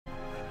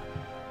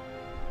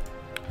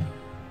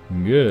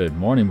Good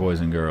morning,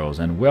 boys and girls,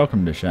 and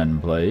welcome to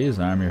Shenplays.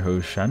 I'm your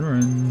host,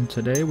 shenryyr, and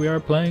today we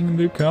are playing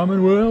the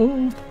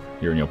Commonwealth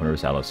here in Europa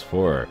Universalis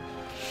 4.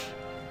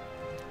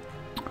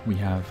 We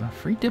have a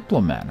free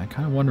diplomat. I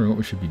kind of wondering what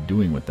we should be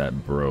doing with that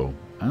bro.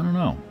 I don't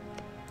know.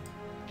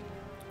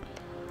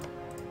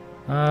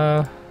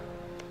 I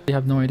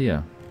have no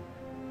idea.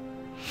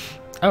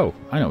 Oh,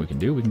 I know what we can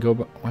do. We can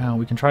go, well,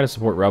 we can try to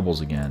support rebels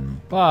again,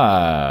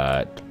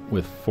 but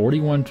with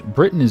 41,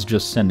 Britain is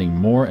just sending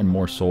more and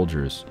more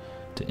soldiers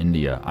to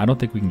India. I don't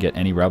think we can get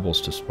any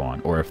rebels to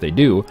spawn, or if they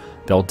do,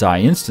 they'll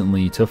die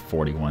instantly to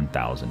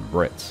 41,000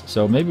 Brits.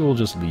 So maybe we'll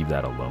just leave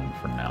that alone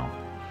for now.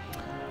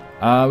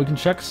 We can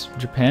check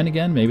Japan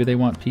again. Maybe they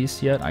want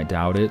peace yet. I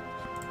doubt it.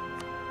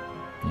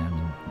 Yeah, I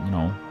mean, you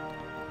know,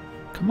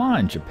 come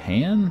on,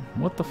 Japan.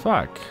 What the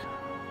fuck?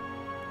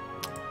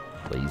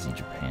 Lazy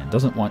Japan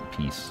doesn't want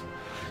peace.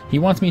 He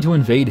wants me to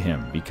invade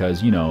him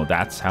because, you know,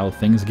 that's how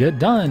things get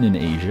done in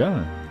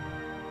Asia.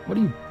 What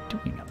are you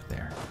doing up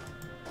there?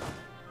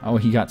 Oh,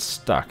 he got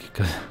stuck.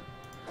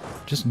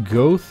 Just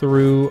go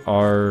through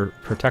our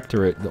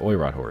protectorate, the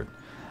Oirot Horde.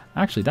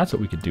 Actually, that's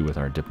what we could do with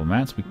our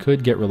diplomats. We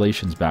could get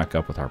relations back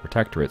up with our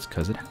protectorates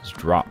because it has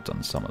dropped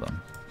on some of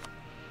them.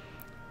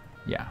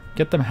 Yeah,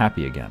 get them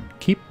happy again.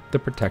 Keep the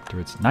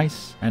protectorates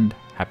nice and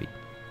happy.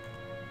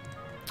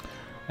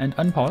 And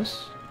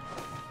unpause.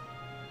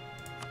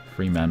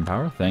 Free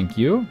manpower, thank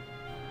you.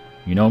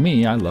 You know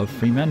me, I love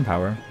free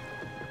manpower.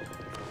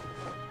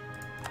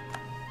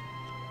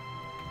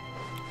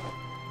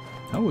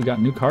 Oh, we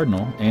got new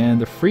cardinal and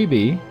the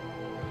freebie.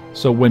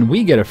 So when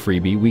we get a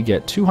freebie, we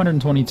get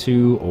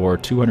 222 or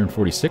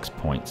 246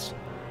 points.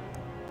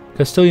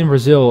 Castilian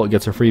Brazil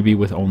gets a freebie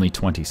with only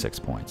 26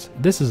 points.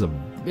 This is a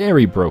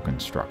very broken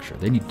structure.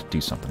 They need to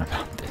do something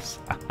about this.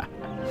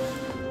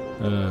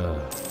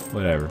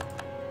 Whatever.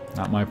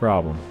 Not my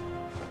problem.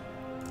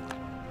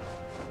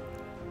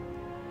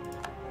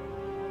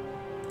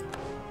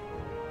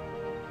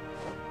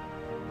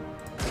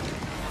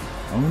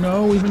 Oh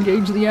no, we've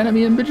engaged the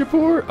enemy in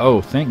Bijapur!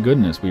 Oh, thank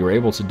goodness we were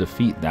able to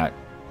defeat that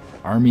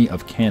army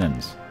of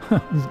cannons.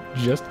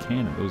 Just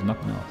cannons, there was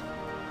nothing else.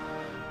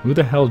 Who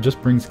the hell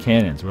just brings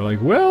cannons? We're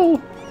like, well,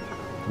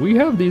 we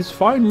have these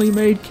finely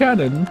made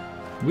cannon.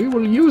 We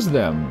will use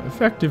them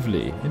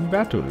effectively in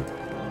battle.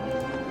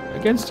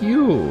 Against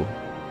you.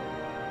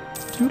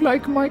 Do you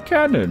like my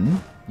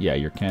cannon? Yeah,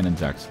 your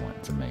cannon's excellent.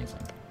 It's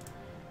amazing.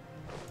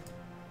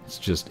 It's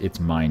just, it's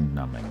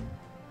mind-numbing.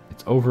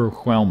 It's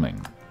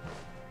overwhelming.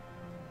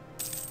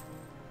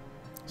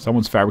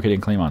 Someone's fabricating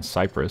a claim on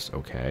Cyprus.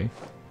 Okay.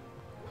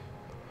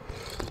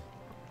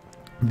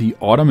 The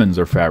Ottomans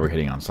are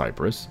fabricating on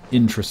Cyprus.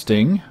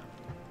 Interesting.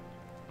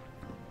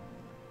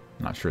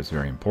 Not sure it's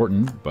very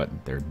important, but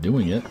they're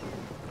doing it.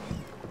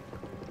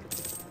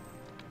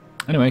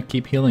 Anyway,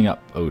 keep healing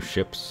up. Oh,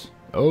 ships.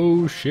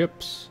 Oh,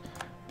 ships.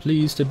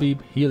 Pleased to be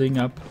healing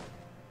up.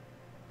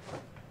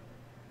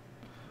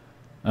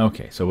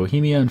 Okay, so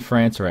Bohemia and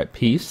France are at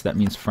peace. That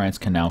means France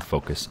can now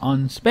focus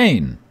on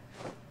Spain.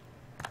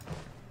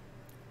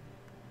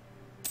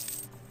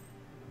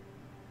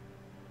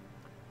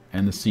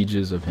 And the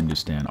sieges of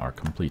Hindustan are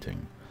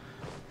completing.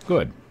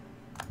 Good.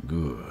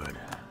 Good.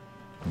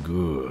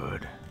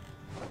 Good.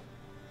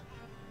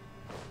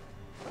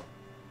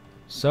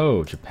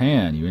 So,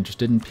 Japan, you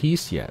interested in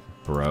peace yet,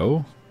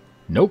 bro?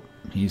 Nope.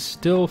 He's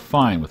still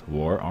fine with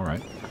war.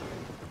 Alright.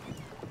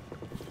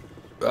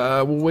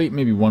 We'll wait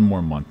maybe one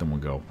more month and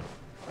we'll go.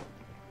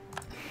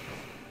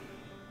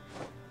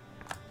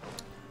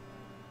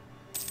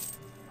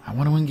 I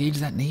want to engage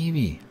that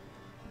navy.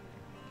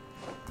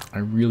 I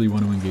really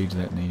want to engage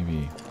that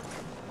navy.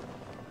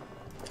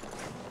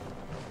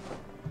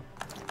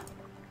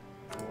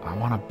 I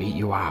want to beat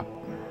you up.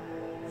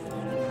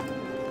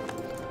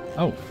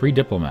 Oh, free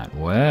diplomat.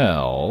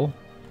 Well.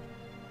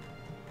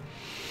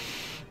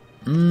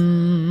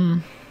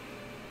 Yeah,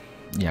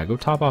 go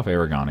top off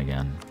Aragon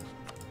again.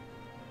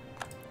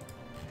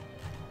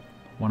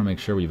 Want to make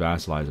sure we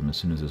vassalize him as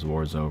soon as this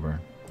war is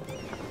over.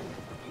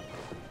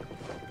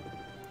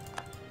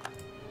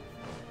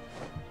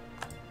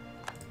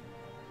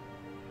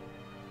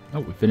 Oh,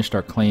 we finished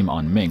our claim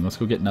on Ming. Let's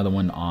go get another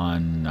one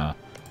on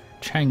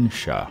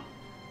Changsha.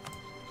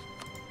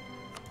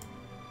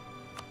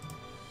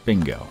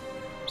 Bingo.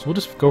 So we'll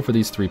just go for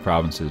these three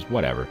provinces,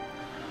 whatever.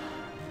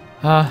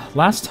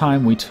 Last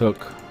time we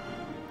took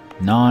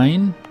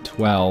 9,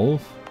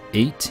 12,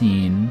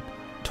 18,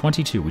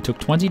 22. We took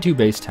 22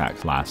 base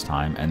tax last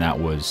time, and that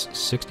was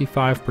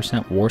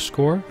 65% war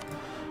score.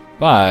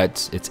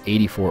 But it's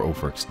 84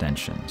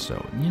 overextension,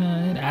 so, you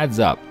know, it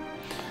adds up.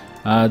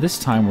 This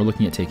time we're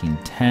looking at taking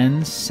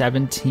 10,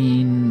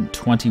 17,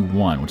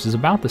 21, which is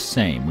about the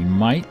same. We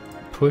might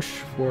push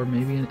for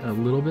maybe a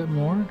little bit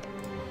more.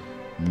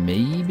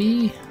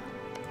 Maybe?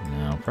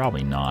 No,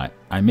 probably not.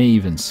 I may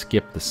even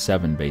skip the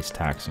 7 base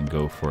tax and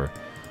go for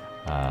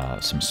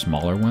some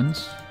smaller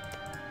ones.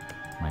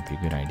 Might be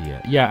a good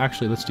idea. Yeah,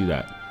 actually, let's do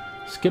that.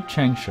 Skip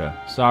Changsha.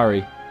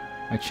 Sorry.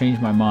 I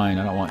changed my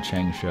mind. I don't want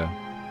Changsha.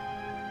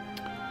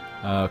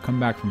 Come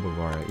back from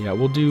Bavaria. Yeah,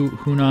 we'll do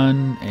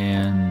Hunan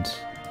and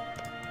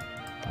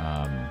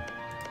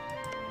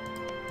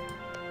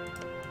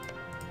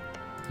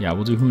Yeah,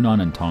 we'll do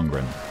Hunan and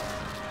Tongren.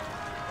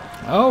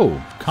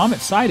 Oh, comet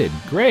sighted.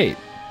 Great.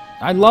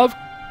 I love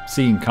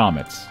seeing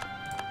comets.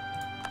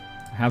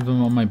 I have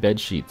them on my bed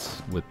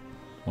sheets with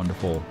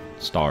wonderful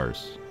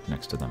stars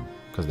next to them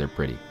because they're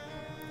pretty.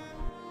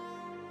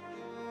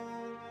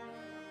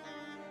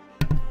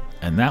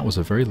 And that was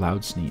a very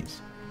loud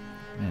sneeze.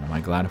 Man, am I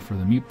glad for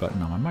the mute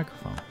button on my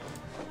microphone.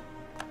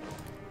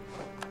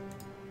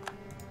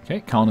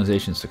 Okay,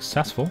 colonization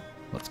successful.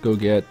 Let's go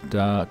get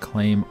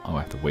claim. Oh,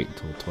 I have to wait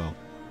until 12.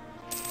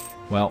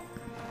 Well,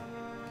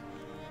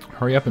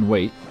 hurry up and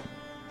wait.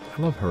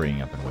 I love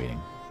hurrying up and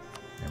waiting.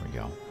 There we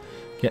go.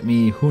 Get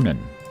me Hunan.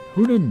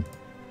 Hunan!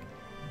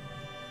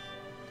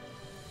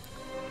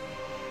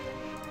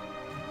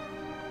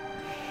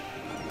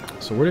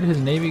 So where did his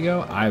navy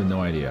go? I have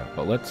no idea.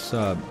 But let's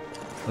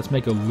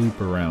make a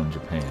loop around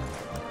Japan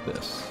like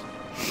this.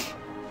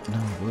 No,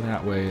 go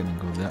that way and then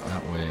go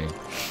that way,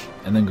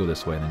 and then go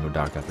this way and then go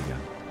dock up again.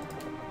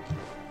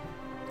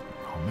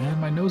 Oh man,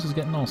 my nose is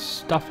getting all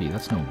stuffy.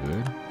 That's no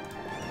good.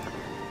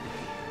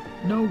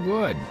 No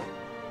good.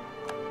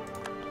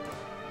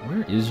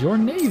 Where is your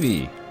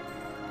navy?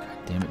 God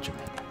damn it,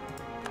 Japan.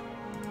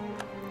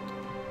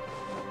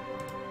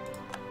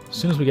 As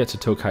soon as we get to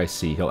Tokai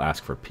Sea, he'll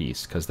ask for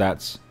peace, because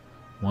that's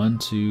 1,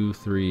 2,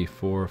 3,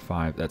 4,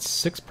 5. That's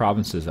 6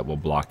 provinces that will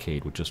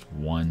blockade with just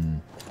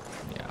one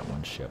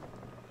ship.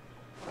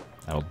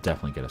 That'll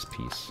definitely get us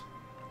peace.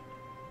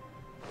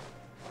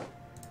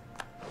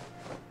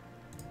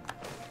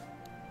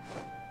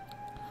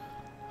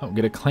 Oh,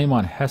 get a claim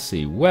on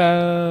Hesse.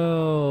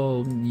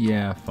 Well,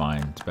 yeah,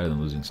 fine. It's better than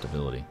losing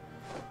stability.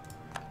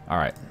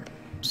 Alright.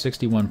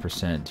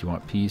 61%. Do you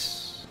want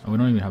peace? Oh, we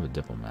don't even have a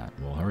diplomat.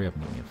 Well, hurry up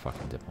and get me a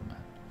fucking diplomat.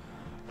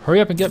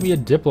 Hurry up and get me a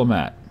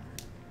diplomat.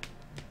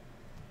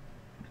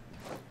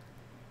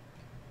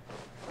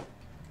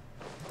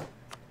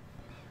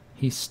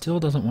 He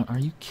still doesn't want... Are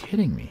you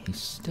kidding me? He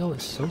still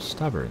is so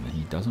stubborn that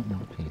he doesn't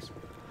want peace.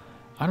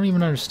 I don't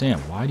even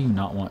understand. Why do you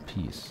not want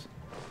peace?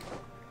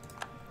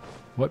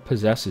 What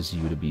possesses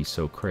you to be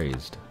so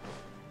crazed?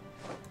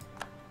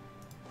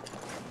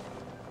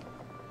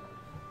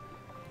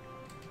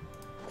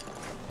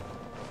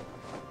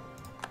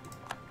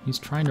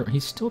 He's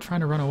still trying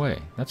to run away.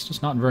 That's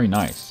just not very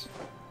nice.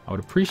 I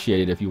would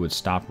appreciate it if you would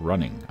stop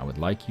running. I would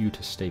like you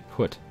to stay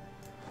put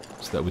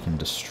so that we can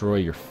destroy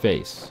your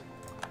face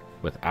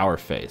with our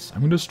face.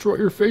 I'm going to destroy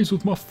your face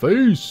with my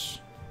face.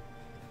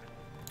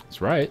 That's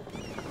right.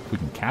 If we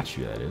can catch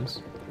you, that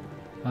is.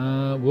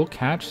 We'll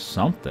catch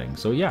something.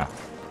 So yeah,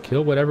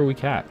 kill whatever we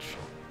catch.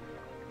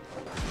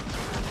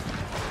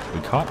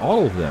 We caught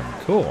all of them.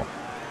 Cool.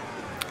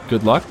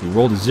 Good luck. We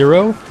rolled a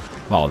 0.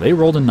 Well, they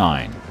rolled a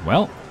 9.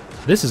 Well,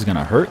 this is going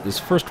to hurt. This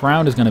first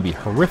round is going to be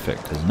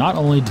horrific, because not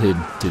only did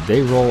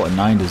they roll a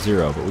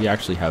 9-0, but we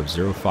actually have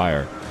 0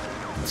 fire,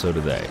 and so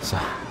do they. So,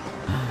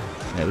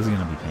 yeah, this is going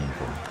to be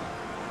painful.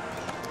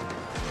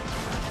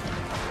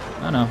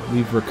 Oh no,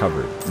 we've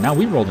recovered. Now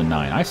we rolled a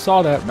 9. I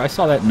saw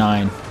that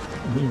 9.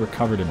 We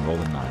recovered and rolled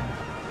a 9.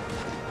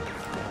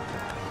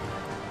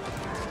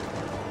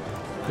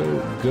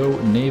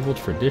 Go naval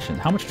tradition.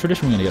 How much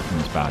tradition are we going to get from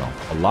this battle?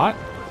 A lot?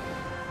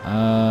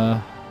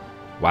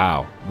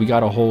 Wow. We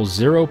got a whole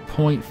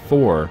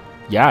 0.4.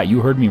 Yeah, you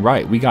heard me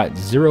right. We got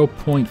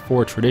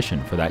 0.4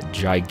 tradition for that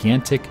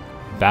gigantic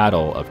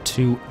battle of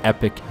 2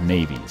 epic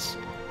navies.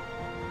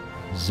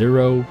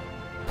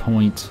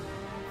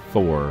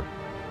 0.4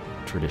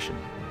 tradition.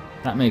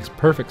 That makes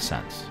perfect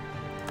sense.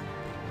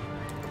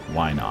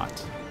 Why not?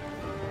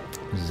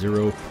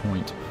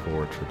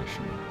 0.4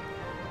 tradition.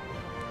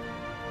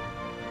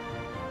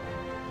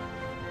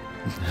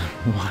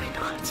 Why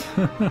not?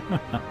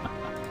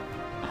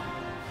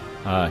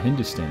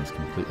 Hindustan is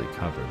completely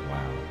covered.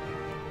 Wow.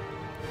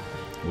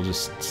 We'll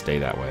just stay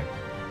that way.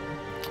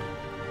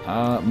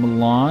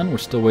 Milan, we're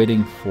still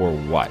waiting for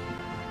what?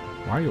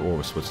 Why are you at war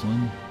with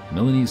Switzerland?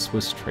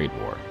 Milanese-Swiss trade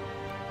war.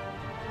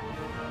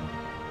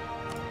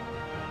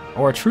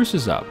 Oh, our truce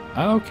is up.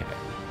 Okay.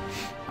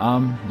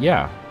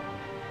 Yeah.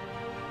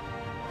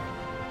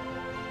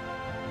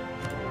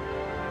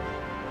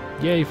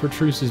 Yay for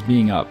truces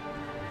being up.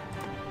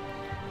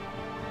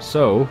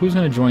 So, who's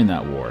going to join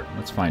that war?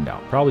 Let's find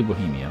out. Probably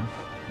Bohemia.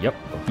 Yep,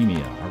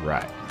 Bohemia.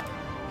 Alright.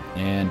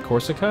 And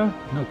Corsica?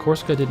 No,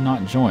 Corsica did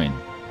not join.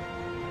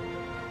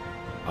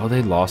 Oh,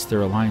 they lost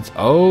their alliance.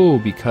 Oh,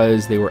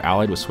 because they were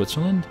allied with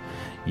Switzerland?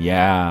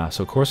 Yeah,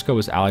 so Corsica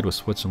was allied with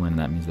Switzerland.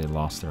 That means they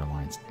lost their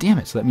alliance. Damn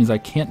it, so that means I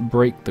can't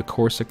break the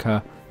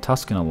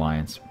Corsica-Tuscan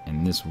alliance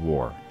in this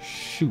war.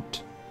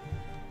 Shoot.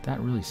 That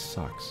really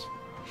sucks.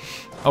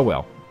 Oh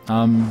well.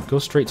 Go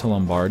straight to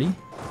Lombardy,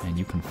 and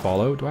you can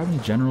follow. Do I have any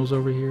generals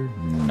over here?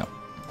 No.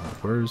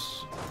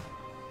 There's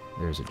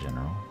a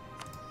general.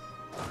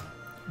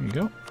 There you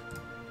go.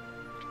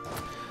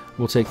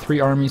 We'll take 3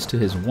 armies to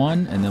his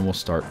 1, and then we'll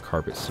start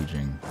carpet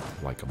sieging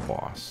like a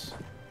boss.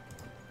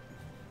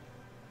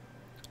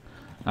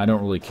 I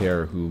don't really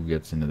care who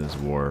gets into this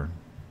war.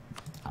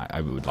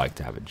 I would like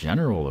to have a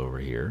general over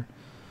here.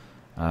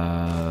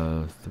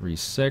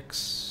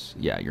 3-6.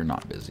 Yeah, you're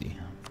not busy.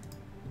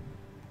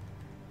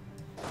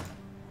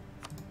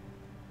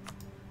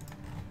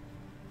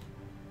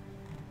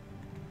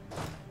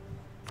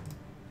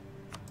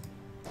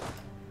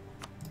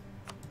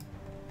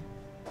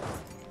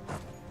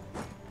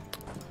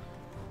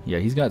 Yeah,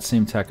 he's got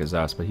same tech as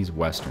us, but he's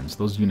Western, so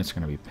those units are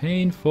going to be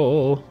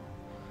painful.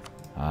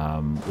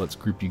 Let's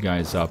group you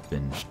guys up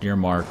in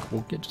Steermark.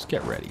 We'll just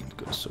get ready.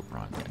 Go to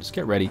Sopron. Yeah, just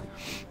get ready.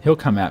 He'll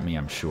come at me,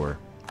 I'm sure.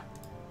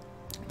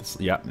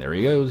 Yeah, there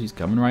he goes. He's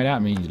coming right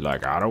at me. He's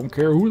like, I don't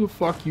care who the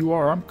fuck you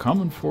are. I'm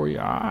coming for you.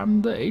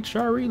 I'm the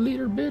HRE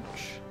leader, bitch.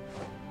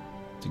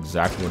 That's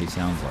exactly what he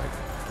sounds like.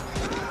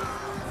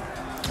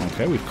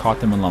 Okay, we've caught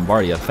them in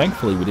Lombardia.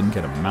 Thankfully, we didn't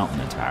get a mountain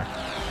attack.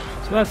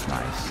 So that's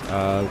nice.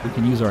 We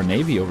can use our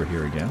navy over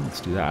here again.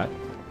 Let's do that.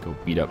 Go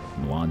beat up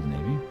Milan's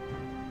navy.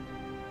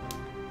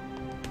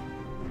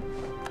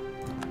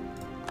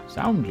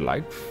 Sounds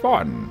like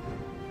fun.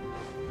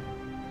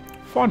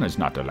 Fun is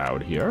not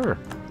allowed here.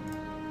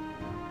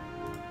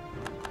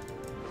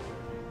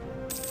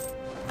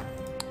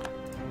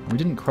 We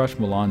didn't crush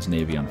Milan's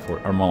navy,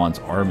 or Milan's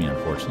army,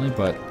 unfortunately,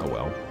 but oh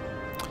well.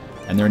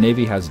 And their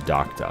navy has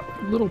docked up.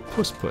 Little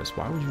puss.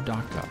 Why would you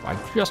dock up? I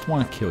just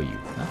want to kill you.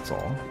 That's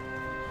all.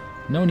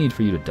 No need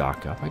for you to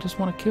dock up. I just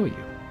want to kill you.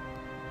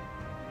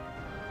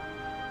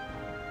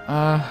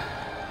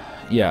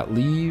 Yeah,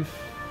 leave.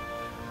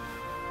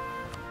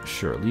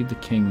 Sure, leave the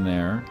king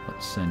there.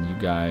 Let's send you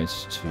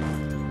guys to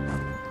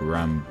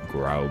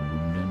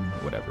Graubunden,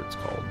 whatever it's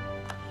called.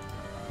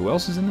 Who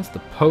else is in this? The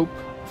Pope,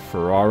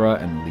 Ferrara,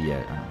 and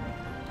Liège.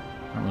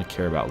 I don't really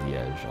care about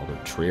Liège, although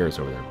Trier's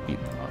over there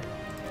beating them up.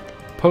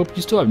 Pope,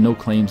 you still have no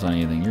claims on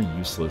anything. You're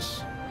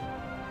useless.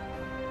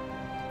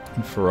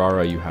 And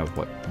Ferrara, you have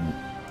what?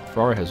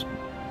 Ferrara has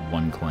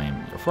one claim.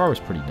 Ferrara's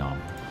pretty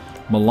dumb.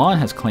 Milan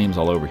has claims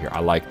all over here. I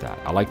like that.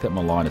 I like that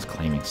Milan is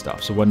claiming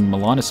stuff. So when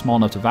Milan is small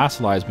enough to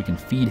vassalize, we can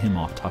feed him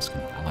off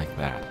Tuscany. I like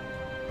that.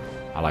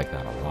 I like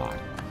that a lot.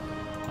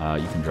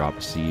 You can drop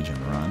a siege and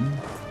run.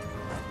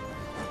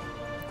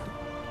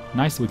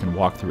 Nice that we can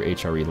walk through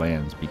HRE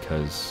lands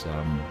because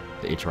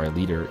the HRE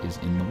leader is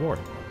in the war.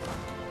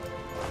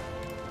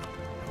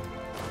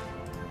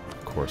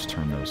 Of course,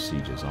 turn those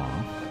sieges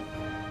off.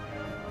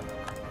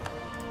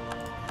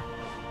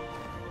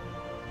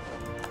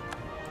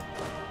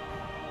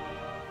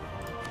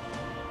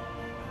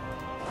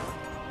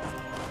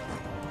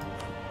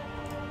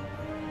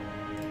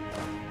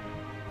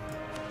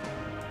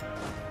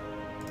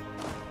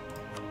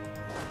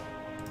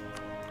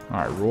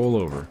 Alright, roll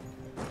over.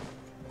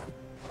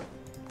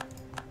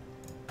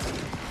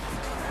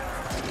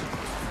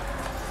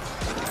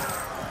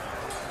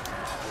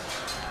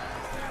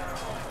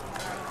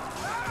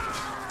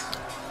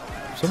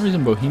 For some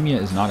reason,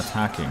 Bohemia is not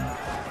attacking.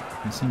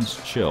 He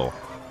seems chill.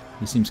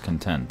 He seems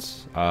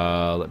content.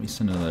 Let me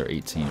send another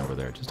 18 over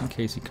there, just in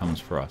case he comes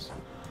for us.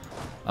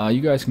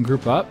 You guys can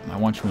group up. I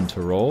want you in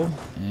Tyrol.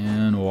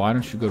 And why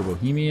don't you go to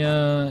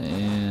Bohemia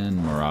and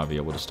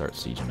Moravia? We'll just start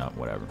sieging up,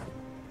 whatever.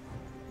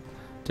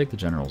 Take the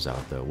generals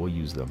out, though. We'll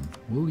use them.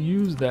 We'll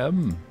use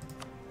them.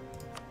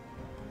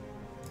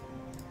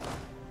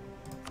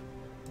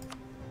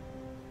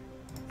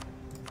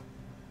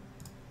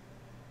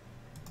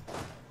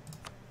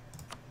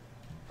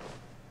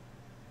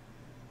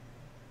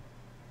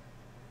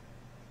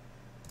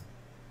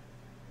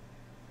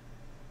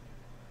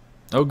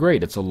 Oh,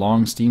 great. It's a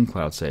long Steam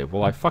cloud save.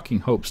 Well, I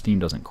fucking hope Steam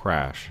doesn't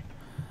crash.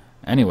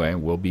 Anyway,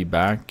 we'll be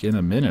back in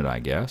a minute, I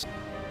guess.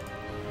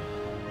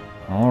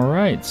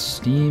 Alright,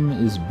 Steam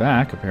is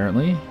back,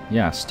 apparently.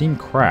 Yeah, Steam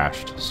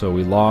crashed, so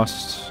we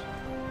lost...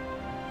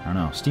 I don't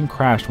know, Steam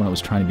crashed when it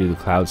was trying to do the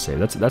cloud save.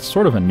 That's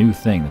sort of a new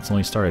thing that's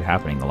only started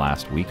happening the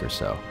last week or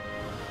so.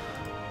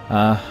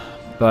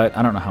 But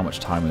I don't know how much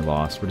time we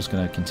lost. We're just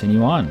going to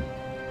continue on.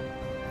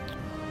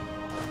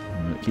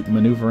 I'm going to keep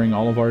maneuvering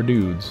all of our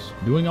dudes.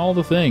 Doing all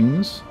the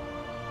things.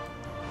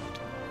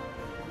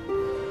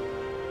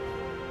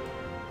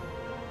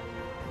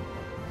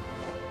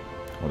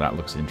 Well, that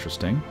looks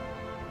interesting.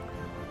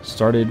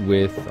 Started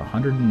with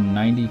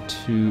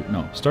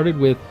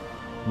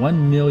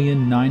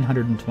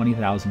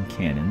 1,920,000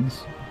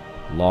 cannons,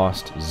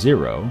 lost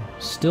 0,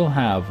 still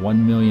have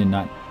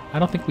 1,000,000. I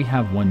don't think we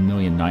have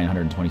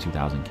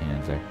 1,922,000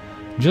 cannons there.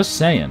 Just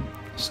saying.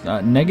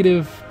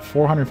 Negative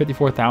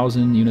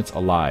 454,000 units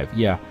alive.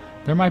 Yeah,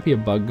 there might be a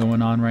bug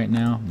going on right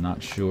now. I'm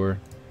not sure,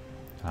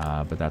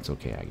 but that's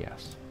okay, I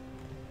guess.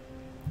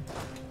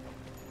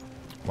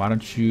 Why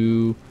don't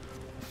you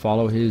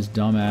follow his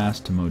dumb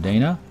ass to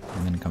Modena,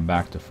 and then come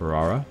back to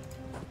Ferrara.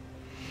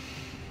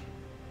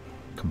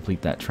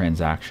 Complete that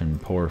transaction,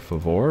 por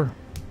favor.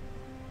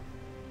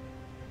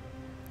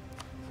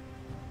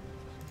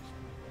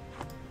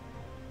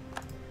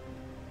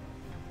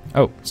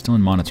 Oh, still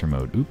in monitor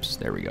mode. Oops,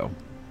 there we go.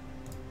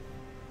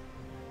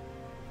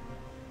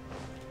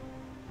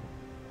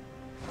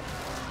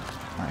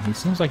 Alright, he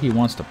seems like he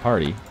wants to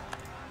party.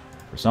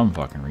 For some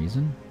fucking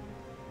reason.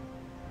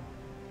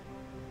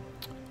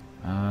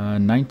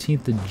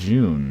 19th of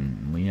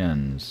June,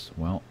 Lienz.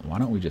 Well, why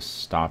don't we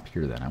just stop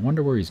here then? I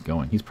wonder where he's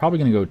going. He's probably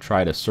going to go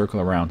try to circle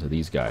around to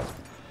these guys.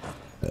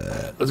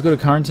 Let's go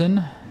to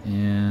Carnton,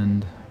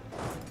 and...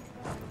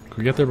 Can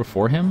we get there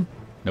before him?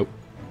 Nope.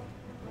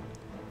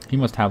 He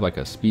must have like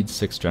a speed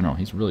 6 general.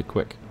 He's really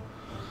quick.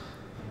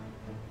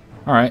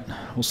 Alright,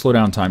 we'll slow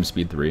down time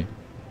speed 3.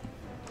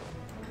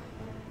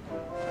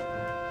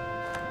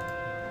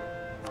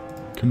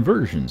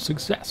 Conversion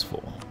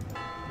successful.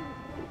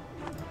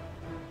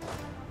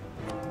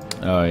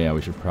 Oh yeah,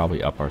 we should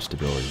probably up our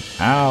stability.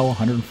 Ow,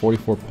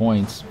 144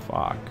 points.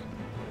 Fuck.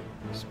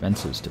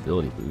 Expensive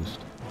stability boost.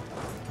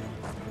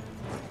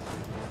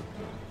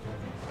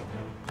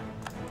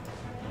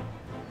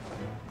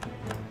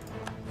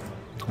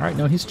 Alright,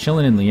 no, he's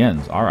chilling in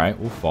Lienz. Alright,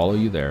 we'll follow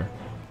you there.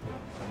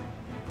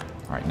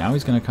 Alright, now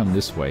he's going to come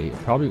this way.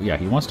 Probably, yeah,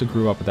 he wants to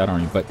grow up with that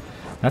army, but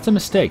that's a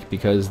mistake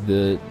because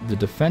the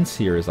defense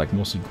here is like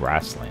mostly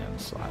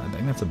grasslands. So I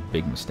think that's a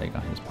big mistake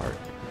on his part.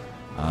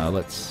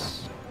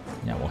 Let's...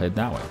 Yeah, we'll head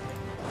that way.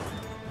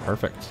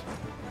 Perfect.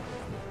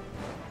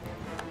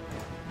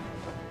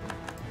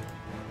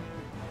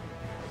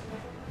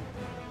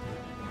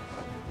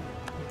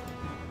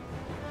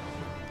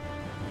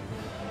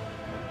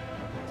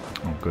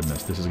 Oh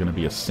goodness, this is going to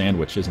be a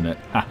sandwich, isn't it?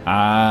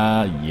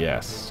 Haha,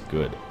 yes,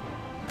 good.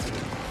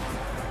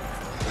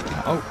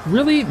 Oh,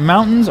 really?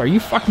 Mountains? Are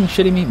you fucking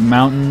shitting me?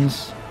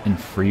 Mountains in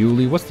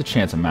Friuli? What's the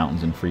chance of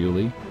mountains in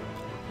Friuli?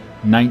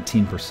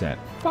 19%.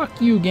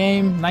 Fuck you,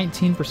 game.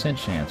 19%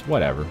 chance.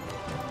 Whatever.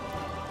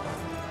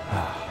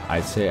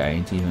 I'd say I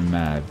ain't even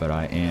mad, but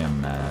I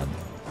am mad.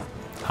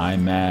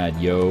 I'm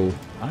mad, yo.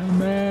 I'm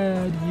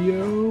mad,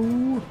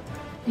 yo.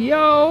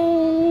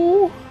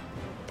 Yo!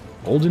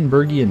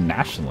 Oldenburgian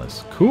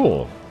nationalists.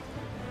 Cool.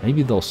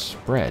 Maybe they'll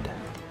spread.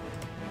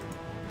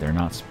 They're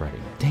not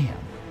spreading. Damn.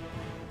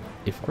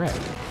 If red.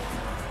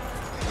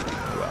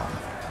 Well.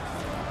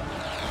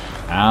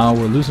 Ow,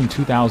 we're losing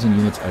 2,000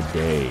 units a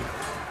day.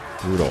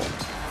 Brutal.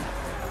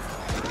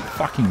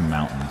 Fucking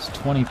mountains.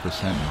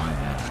 20% my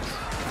ass.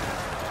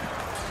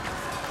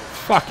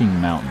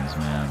 Fucking mountains,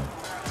 man.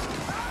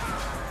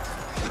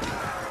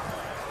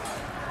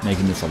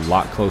 Making this a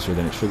lot closer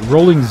than it should.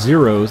 Rolling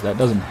zeros, that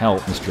doesn't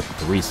help, Mr.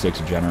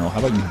 3-6 General. How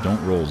about you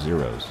don't roll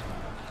zeros?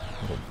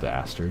 Little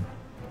bastard.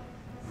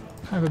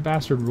 What kind of a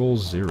bastard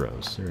rolls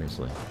zeros?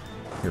 Seriously.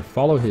 Here,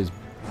 follow his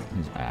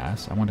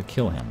ass. I want to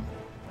kill him.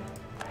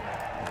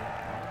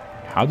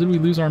 How did we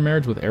lose our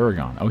marriage with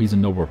Aragon? Oh, he's a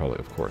noble republic,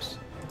 of course.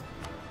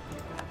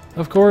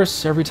 Of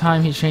course, every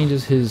time he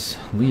changes his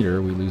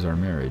leader, we lose our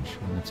marriage.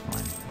 Well, that's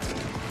fine.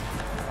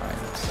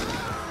 Alright.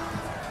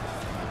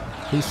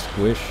 Please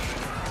squish.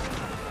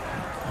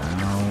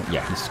 No.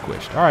 Yeah, he's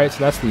squished. Alright, so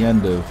that's the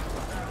end of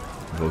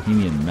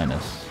Bohemian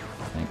Menace.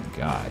 Thank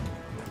God.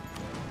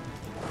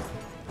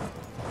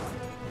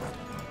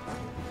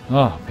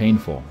 Oh,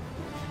 painful.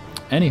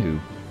 Anywho,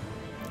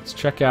 let's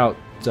check out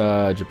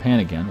Japan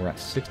again. We're at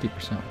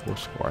 60%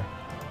 force score.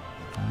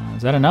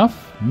 Is that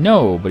enough?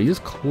 No, but he is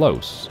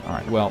close.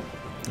 Alright, well,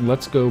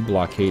 let's go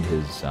blockade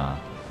his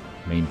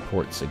main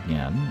ports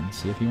again and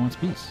see if he wants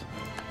peace.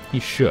 He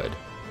should.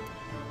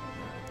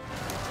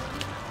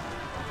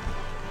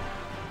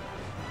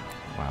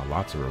 Wow,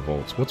 lots of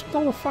revolts. What's with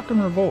all the fucking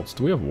revolts?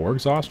 Do we have war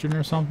exhaustion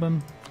or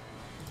something?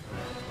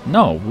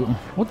 No.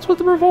 What's with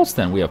the revolts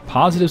then? We have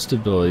positive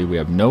stability. We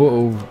have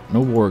no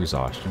war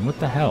exhaustion. What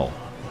the hell?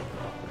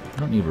 We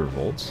don't need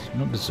revolts. We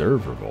don't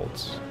deserve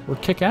revolts. We're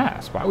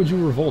kick-ass. Why would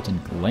you revolt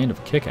in the land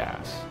of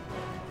kick-ass?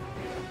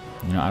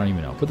 You know, I don't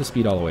even know. Put the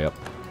speed all the way up.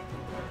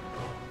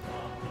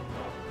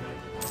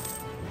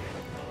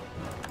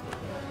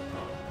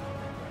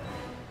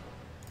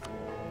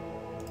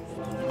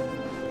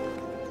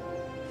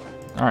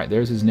 Alright,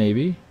 there's his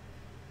navy.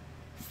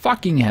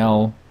 Fucking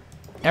hell.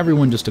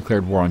 Everyone just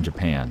declared war on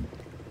Japan.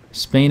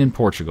 Spain and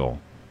Portugal.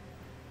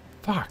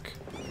 Fuck.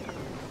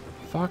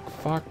 Fuck,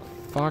 fuck,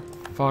 fuck,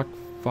 fuck,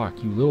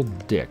 fuck. You little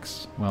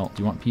dicks. Well,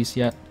 do you want peace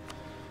yet?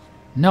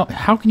 No,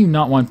 how can you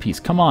not want peace?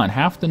 Come on,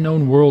 half the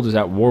known world is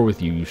at war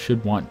with you. You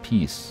should want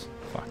peace.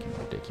 Fucking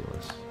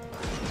ridiculous.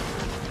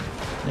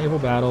 Naval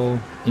battle.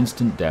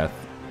 Instant death.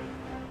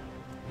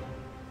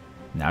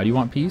 Now do you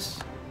want peace?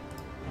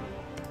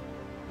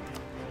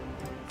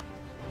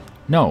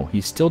 No,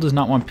 he still does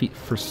not want peace.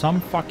 For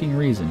some fucking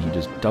reason, he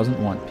just doesn't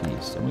want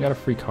peace. And we got a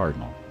free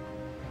cardinal.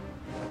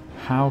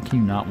 How can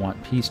you not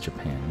want peace,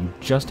 Japan? You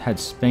just had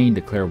Spain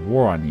declare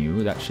war on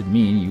you. That should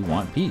mean you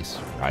want peace,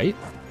 right?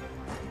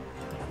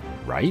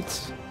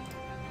 Right?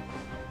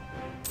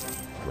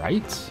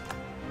 Right?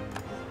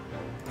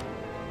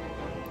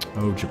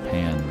 Oh,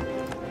 Japan.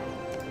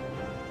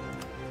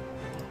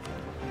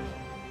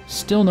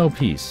 Still no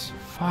peace.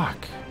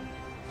 Fuck.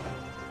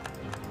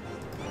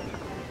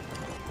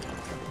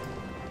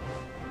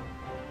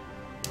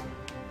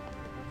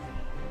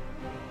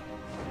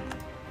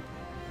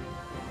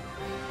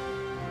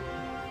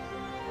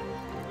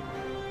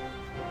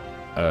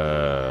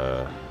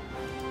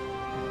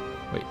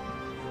 Wait.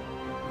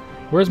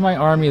 Where's my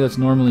army that's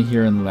normally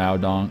here in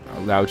Laodong?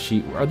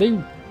 Laochi? Are they...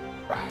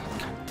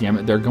 God damn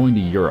it, they're going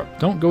to Europe.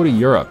 Don't go to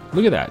Europe.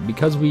 Look at that.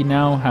 Because we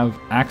now have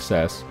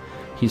access,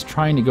 he's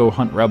trying to go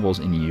hunt rebels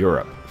in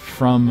Europe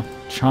from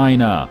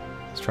China.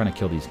 He's trying to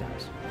kill these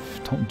guys.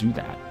 Don't do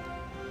that.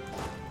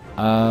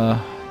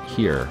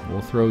 Here,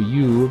 we'll throw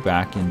you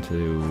back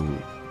into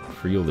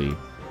Friuli.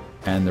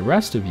 And the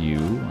rest of you,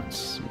 let's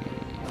see,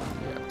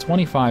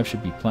 25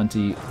 should be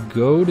plenty.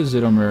 Go to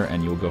Zhytomyr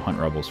and you'll go hunt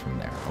rebels from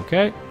there,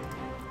 okay?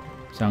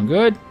 Sound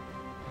good?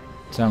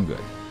 Sound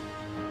good.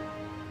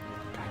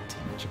 God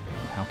damn it, Japan.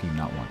 How can you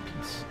not want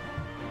peace?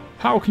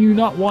 How can you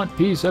not want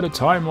peace at a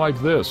time like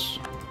this?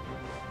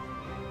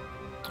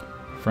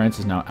 France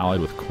is now allied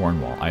with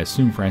Cornwall. I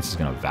assume France is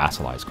going to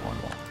vassalize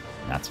Cornwall.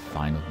 That's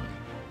fine with me.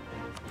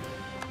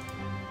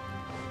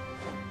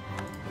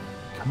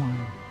 Come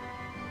on.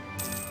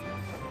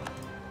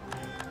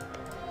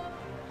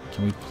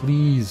 Can we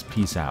please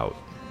peace out?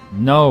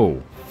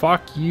 No.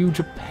 Fuck you,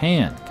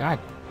 Japan. God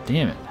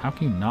damn it. How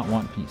can you not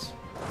want peace?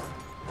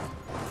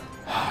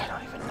 I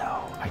don't even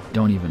know. I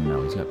don't even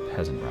know. He's got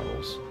peasant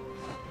rebels.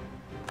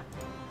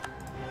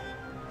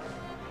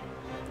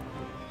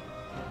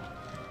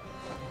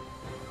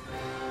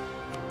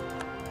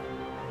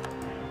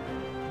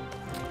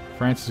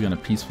 France is going to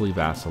peacefully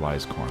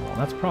vassalize Cornwall.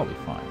 That's probably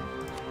fine.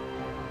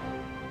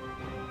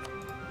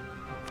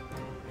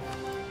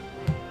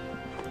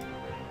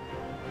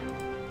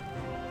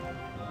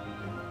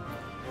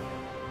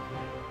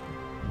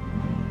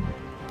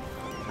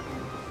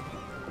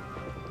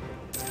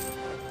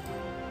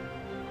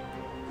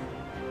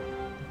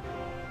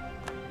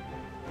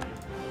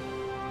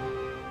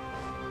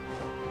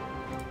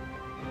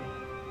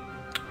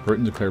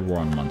 Britain declared war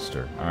on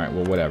Munster. Alright,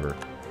 well, whatever.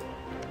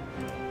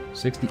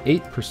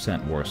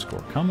 68% war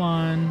score. Come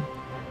on.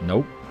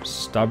 Nope.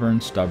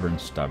 Stubborn, stubborn,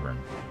 stubborn.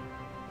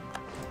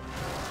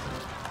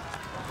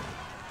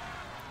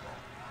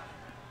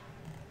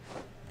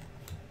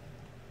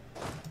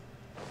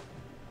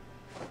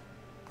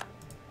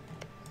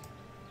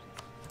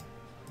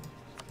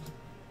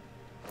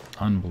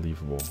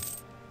 Unbelievable.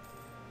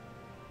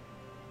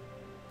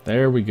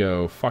 There we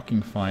go.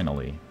 Fucking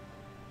finally.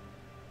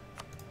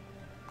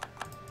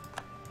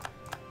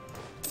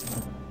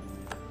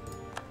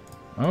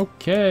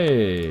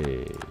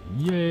 Okay.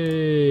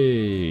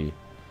 Yay.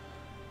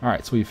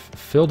 Alright, so we've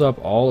filled up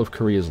all of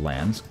Korea's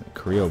lands.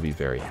 Korea will be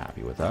very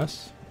happy with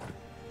us.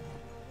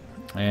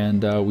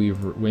 And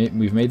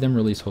we've made them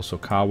release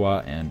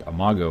Hosokawa and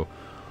Amago,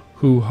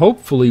 who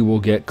hopefully will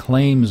get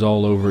claims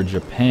all over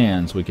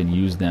Japan so we can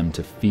use them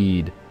to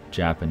feed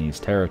Japanese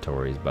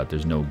territories, but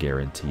there's no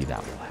guarantee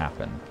that will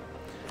happen.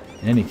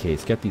 In any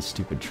case, get these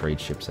stupid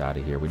trade ships out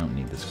of here. We don't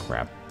need this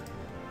crap.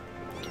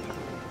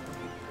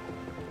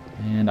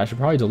 And I should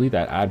probably delete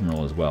that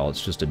admiral as well.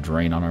 It's just a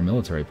drain on our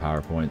military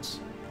power points.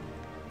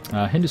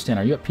 Hindustan,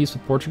 are you at peace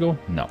with Portugal?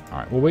 No.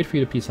 Alright, we'll wait for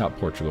you to peace out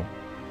Portugal.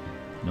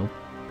 Nope.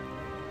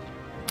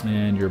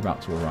 And you're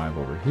about to arrive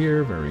over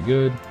here. Very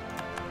good.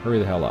 Hurry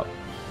the hell up.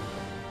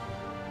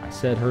 I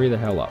said hurry the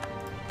hell up.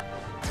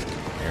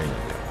 There you go.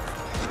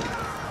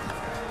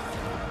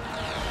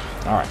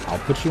 Alright, I'll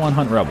put you on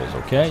Hunt Rebels,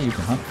 okay? You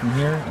can hunt from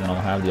here, and then I'll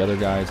have the other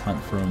guys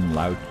hunt from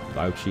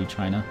Laochi,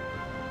 China.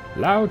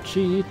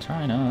 Laochi,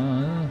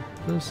 China.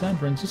 The San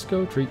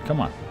Francisco treat.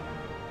 Come on.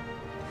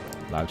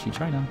 Laochi,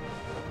 China.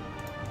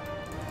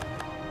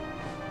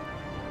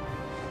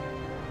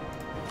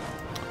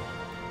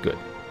 Good.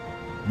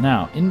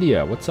 Now,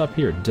 India, what's up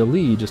here?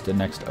 Delhi just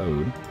annexed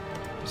Ode.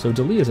 So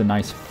Delhi is a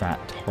nice fat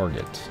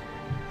target,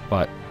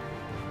 but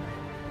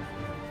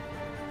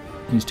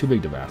he's too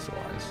big to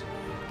vassalize.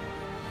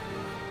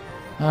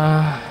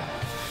 I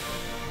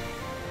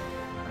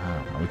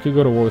don't know. We could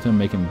go to war with him,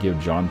 make him give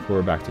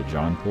Jaunpur back to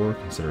Jaunpur,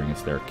 considering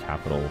it's their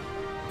capital,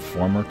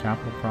 former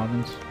capital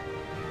province.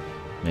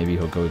 Maybe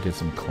he'll go get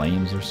some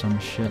claims or some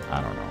shit.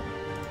 I don't know.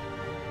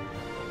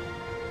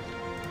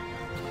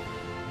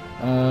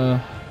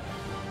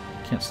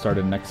 Can't start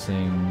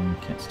annexing.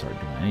 Can't start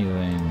doing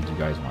anything. Do you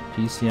guys want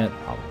peace yet?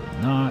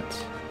 Probably not.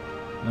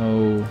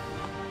 No.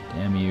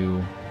 Damn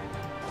you.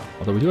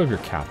 Although we do have your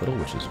capital,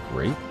 which is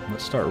great.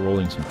 Let's start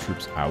rolling some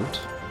troops out.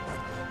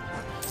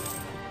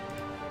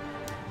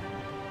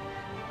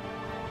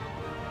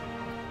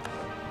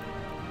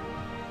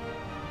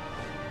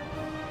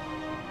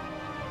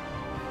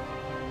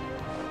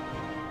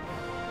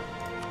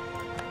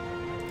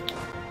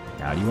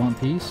 Now do you want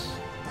peace?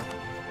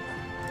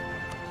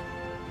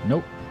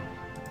 Nope.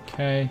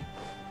 Okay.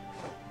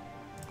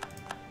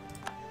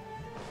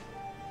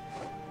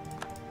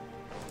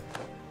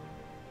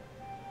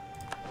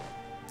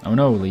 Oh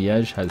no,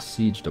 Liège has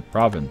sieged a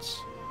province.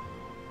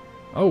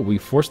 Oh, we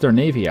forced their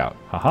navy out.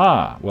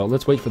 Haha! Well,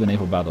 let's wait for the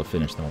naval battle to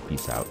finish, then we'll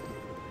peace out.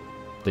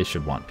 They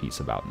should want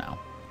peace about now.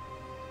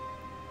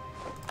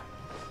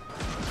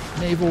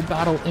 Naval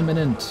battle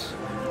imminent!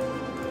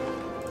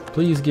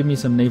 Please give me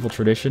some naval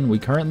tradition. We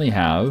currently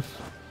have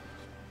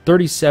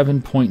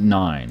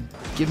 37.9.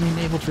 Give me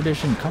naval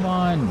tradition, come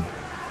on!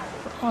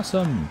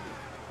 Awesome!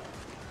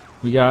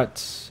 We got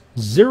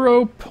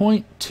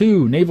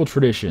 0.2 naval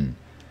tradition.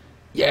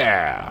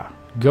 Yeah!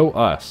 Go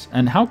us.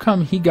 And how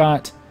come he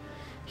got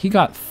He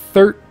got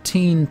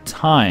 13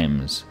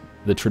 times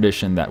the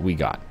tradition that we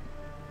got.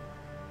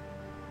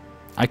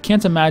 I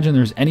can't imagine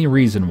there's any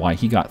reason why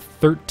he got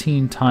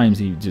 13 times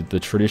the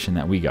tradition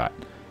that we got.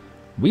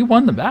 We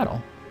won the battle.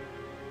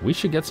 We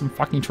should get some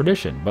fucking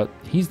tradition, but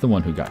he's the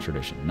one who got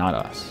tradition, not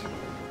us.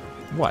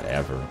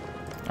 Whatever.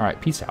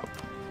 Alright, peace out.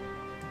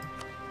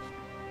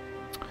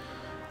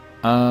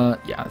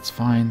 Yeah, that's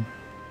fine.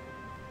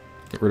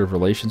 Get rid of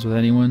relations with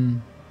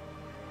anyone.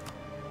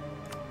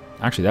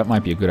 Actually, that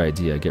might be a good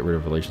idea. Get rid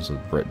of relations with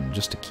Britain,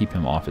 just to keep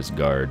him off his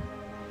guard.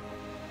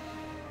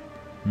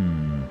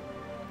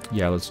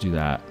 Yeah, let's do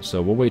that.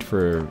 So we'll wait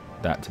for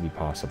that to be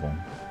possible.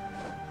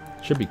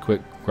 Should be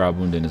quick.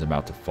 Graubünden is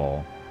about to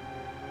fall.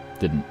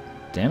 Didn't.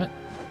 Damn it.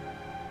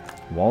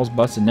 Walls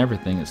busted and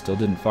everything. It still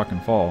didn't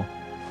fucking fall.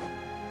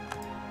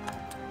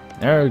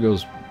 There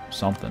goes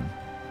something.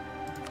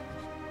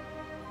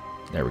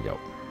 There we go.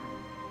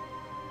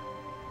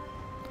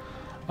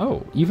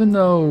 Oh, even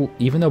though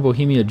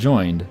Bohemia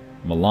joined,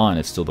 Milan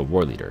is still the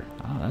war leader.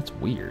 Oh, that's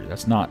weird.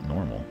 That's not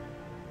normal.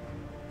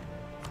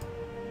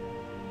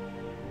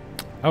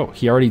 Oh,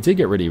 he already did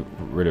get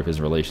rid of his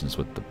relations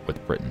with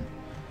Britain.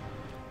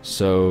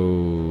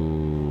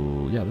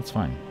 So yeah, that's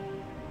fine.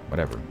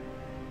 Whatever.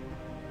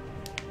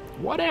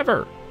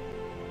 Whatever.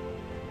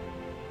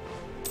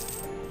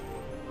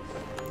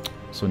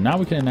 So now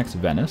we can annex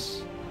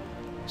Venice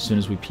as soon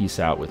as we peace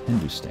out with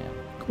Hindustan.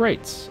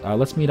 Great.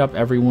 Let's meet up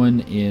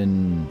everyone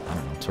in, I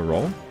don't know,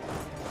 Tyrol.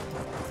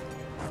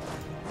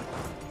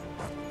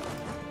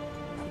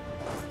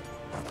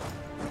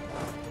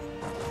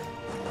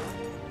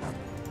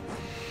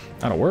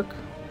 That'll work.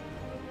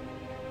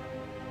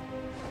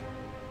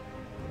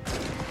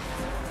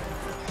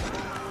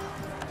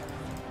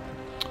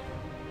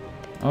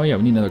 Oh yeah,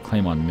 we need another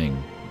claim on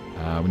Ming.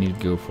 We need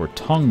to go for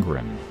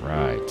Tongren.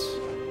 Right.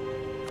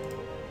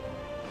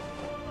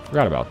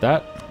 Forgot about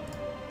that.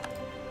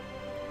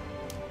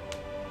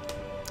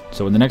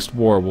 So in the next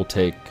war, we'll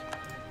take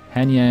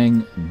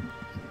Hanyang,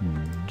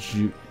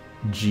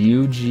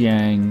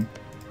 Jiujiang,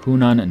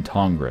 Hunan, and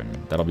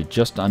Tongren. That'll be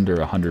just under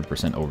 100%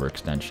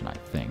 overextension, I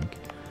think.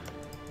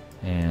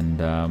 And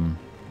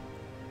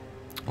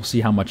we'll see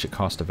how much it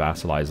costs to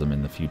vassalize them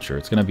in the future.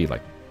 It's going to be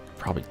like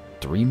probably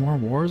 3 more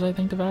wars, I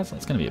think, to vassalize.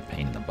 It's going to be a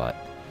pain in the butt.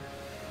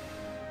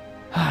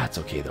 It's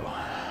okay, though.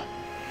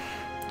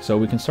 So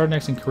we can start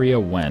annexing Korea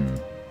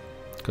when?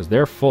 Because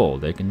they're full.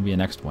 They can be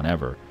annexed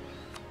whenever.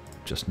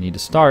 Just need to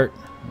start.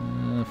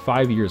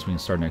 5 years we can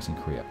start annexing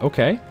Korea.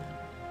 Okay.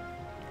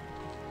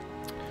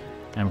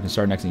 And we can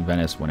start annexing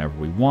Venice whenever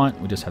we want.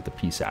 We just have to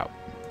peace out.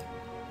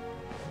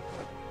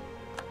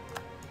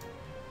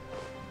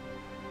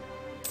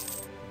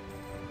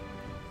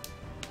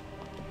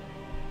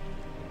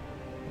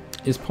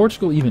 Is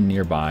Portugal even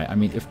nearby? I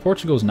mean, if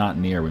Portugal's not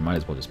near, we might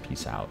as well just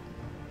peace out.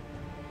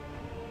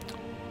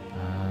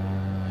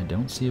 I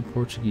don't see a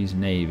Portuguese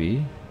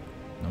navy.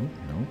 Nope,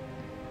 nope.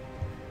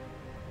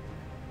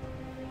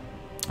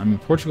 I mean,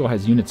 Portugal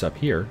has units up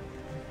here,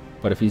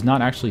 but if he's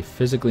not actually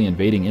physically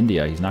invading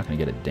India, he's not going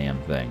to get a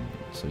damn thing.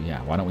 So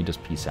yeah, why don't we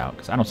just peace out?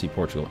 Because I don't see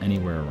Portugal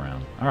anywhere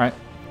around. Alright.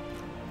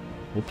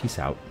 We'll peace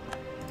out.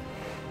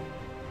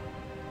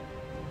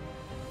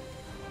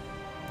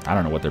 I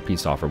don't know what their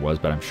peace offer was,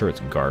 but I'm sure it's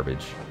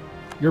garbage.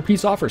 Your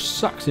peace offer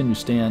sucks,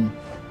 Hindustan.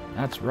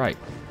 That's right.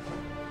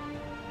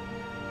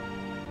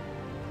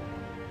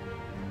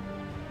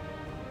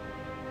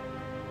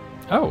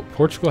 Oh,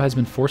 Portugal has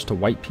been forced to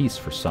white peace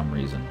for some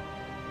reason.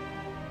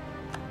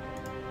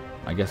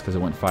 I guess because it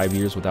went 5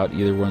 years without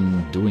either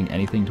one doing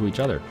anything to each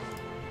other.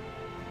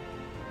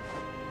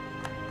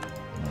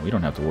 Well, we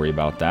don't have to worry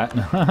about that.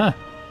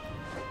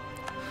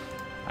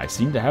 I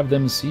seem to have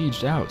them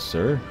sieged out,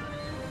 sir.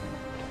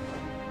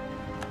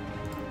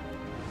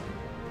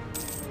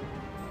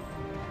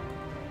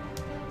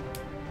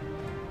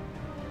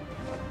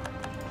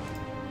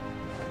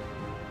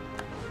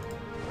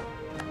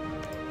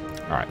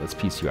 Alright, let's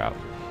piece you out.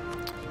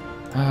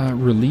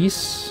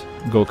 Release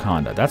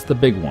Golconda. That's the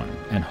big one.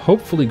 And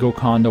hopefully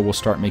Golconda will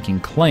start making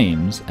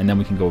claims, and then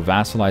we can go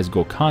vassalize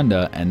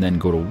Golconda and then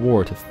go to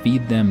war to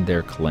feed them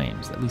their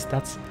claims. At least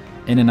that's,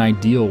 in an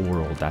ideal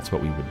world, that's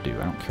what we would do.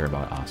 I don't care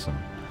about Assam.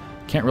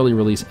 Can't really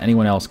release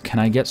anyone else. Can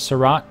I get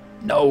Surat?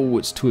 No,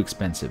 it's too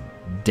expensive.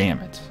 Damn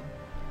it.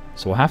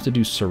 So we'll have to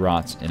do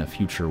Surats in a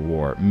future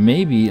war.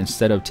 Maybe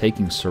instead of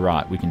taking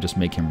Surat, we can just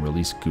make him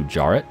release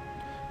Gujarat.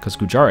 Because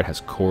Gujarat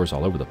has cores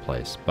all over the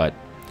place, but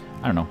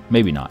I don't know,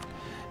 maybe not.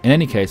 In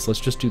any case,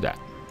 let's just do that.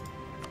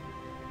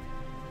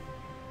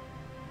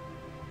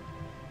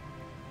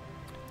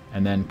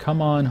 And then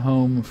come on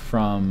home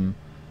from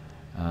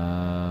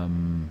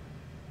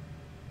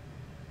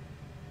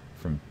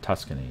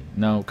Tuscany.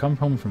 No, come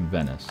home from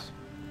Venice.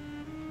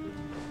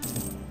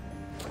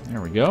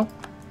 There we go.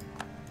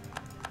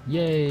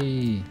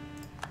 Yay!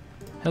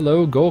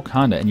 Hello,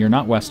 Golconda, and you're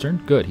not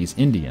Western. Good, he's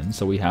Indian,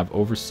 so we have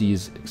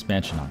overseas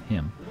expansion on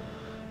him.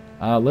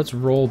 Let's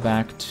roll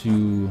back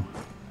to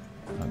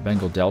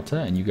Bengal Delta,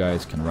 and you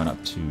guys can run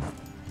up to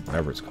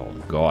whatever it's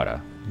called.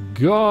 Gouda.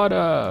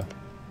 Gouda!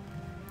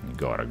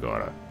 Gouda,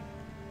 Gouda.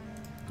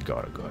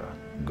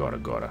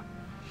 Gotta.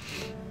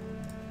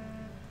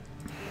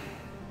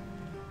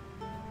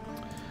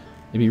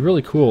 It'd be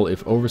really cool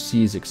if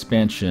overseas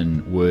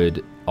expansion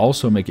would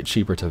also make it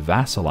cheaper to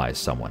vassalize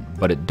someone,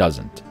 but it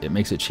doesn't. It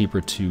makes it cheaper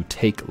to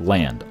take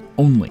land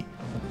only.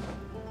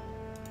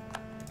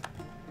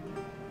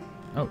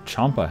 Oh,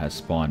 Champa has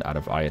spawned out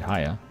of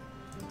Ayutthaya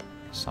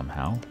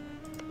somehow.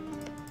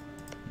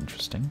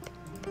 Interesting.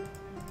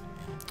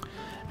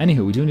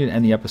 Anywho, we do need to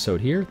end the episode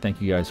here. Thank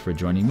you guys for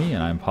joining me,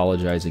 and I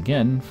apologize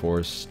again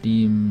for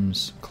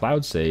Steam's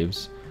cloud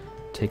saves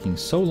taking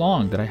so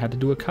long that I had to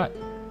do a cut.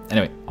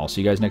 Anyway, I'll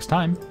see you guys next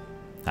time.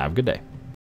 Have a good day.